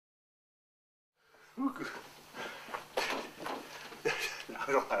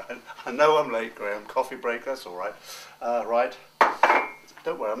I know I'm late, Graham. Coffee break, that's all right. Right.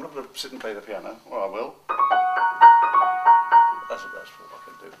 Don't worry, I'm not going to sit and play the piano. Well, I will. That's what I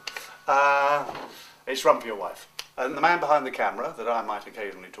can do. It's Run for Your Wife. And the man behind the camera that I might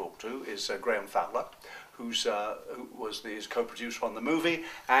occasionally talk to is Graham Fowler, who was his co-producer on the movie,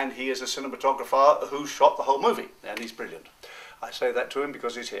 and he is a cinematographer who shot the whole movie, and he's brilliant. I say that to him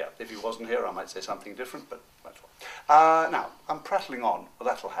because he's here. If he wasn't here, I might say something different, but that's all. Now, I'm prattling on. Well,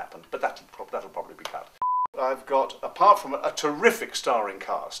 that'll happen, but that'll probably be cut. I've got, apart from a terrific starring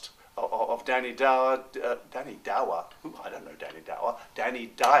cast of Danny Dower, Danny Dower? Ooh, I don't know Danny Dower.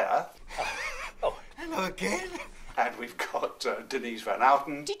 Danny Dyer. Oh, hello again. And we've got Denise Van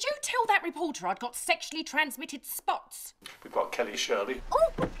Outen. Did you tell that reporter I'd got sexually transmitted spots? We've got Kelly Shirley.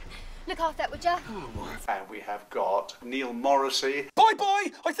 Oh, look after that, would you? And we have got Neil Morrissey. Bye bye!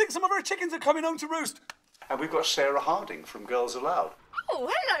 I think some of our chickens are coming home to roost. And we've got Sarah Harding from Girls Aloud. Oh,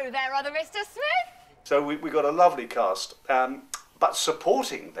 hello there, other Mr. Smith. So we've got a lovely cast. But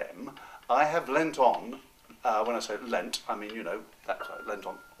supporting them, I have lent on, when I say lent, I mean, you know, that's lent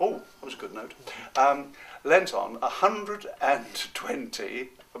on. Oh, that was a good note. Lent on 120,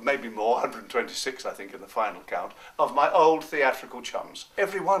 maybe more, 126 I think in the final count, of my old theatrical chums.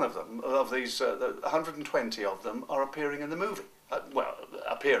 Every one of them, of these, 120 of them, are appearing in the movie. Well,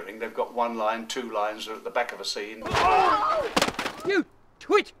 appearing, they've got one line, two lines at the back of a scene. Oh! You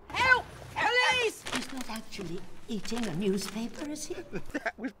twit! Help! Police! He's not actually eating a newspaper, is he?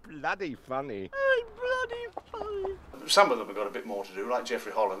 That was bloody funny. Oh, bloody funny. Some of them have got a bit more to do, like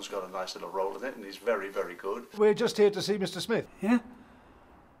Jeffrey Holland's got a nice little role in it, and he's very, very good. We're just here to see Mr. Smith. Yeah?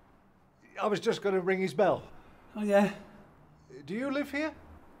 I was just going to ring his bell. Oh, yeah? Do you live here?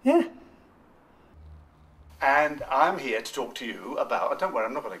 Yeah? And I'm here to talk to you about, don't worry,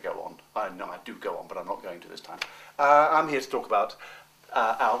 I'm not going to go on. No, I do go on, but I'm not going to this time. I'm here to talk about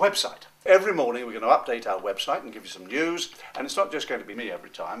our website. Every morning we're going to update our website and give you some news, and it's not just going to be me every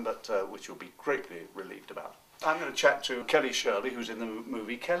time, but which you'll be greatly relieved about. I'm going to chat to Kelly Shirley, who's in the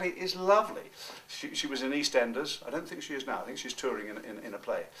movie. Kelly is lovely. She was in EastEnders. I don't think she is now. I think she's touring in a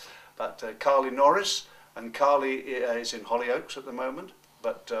play. But Carly Norris, and Carly is in Hollyoaks at the moment.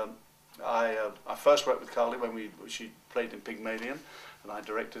 But I first worked with Carly when she played in Pygmalion, and I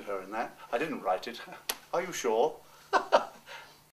directed her in that. I didn't write it. Are you sure?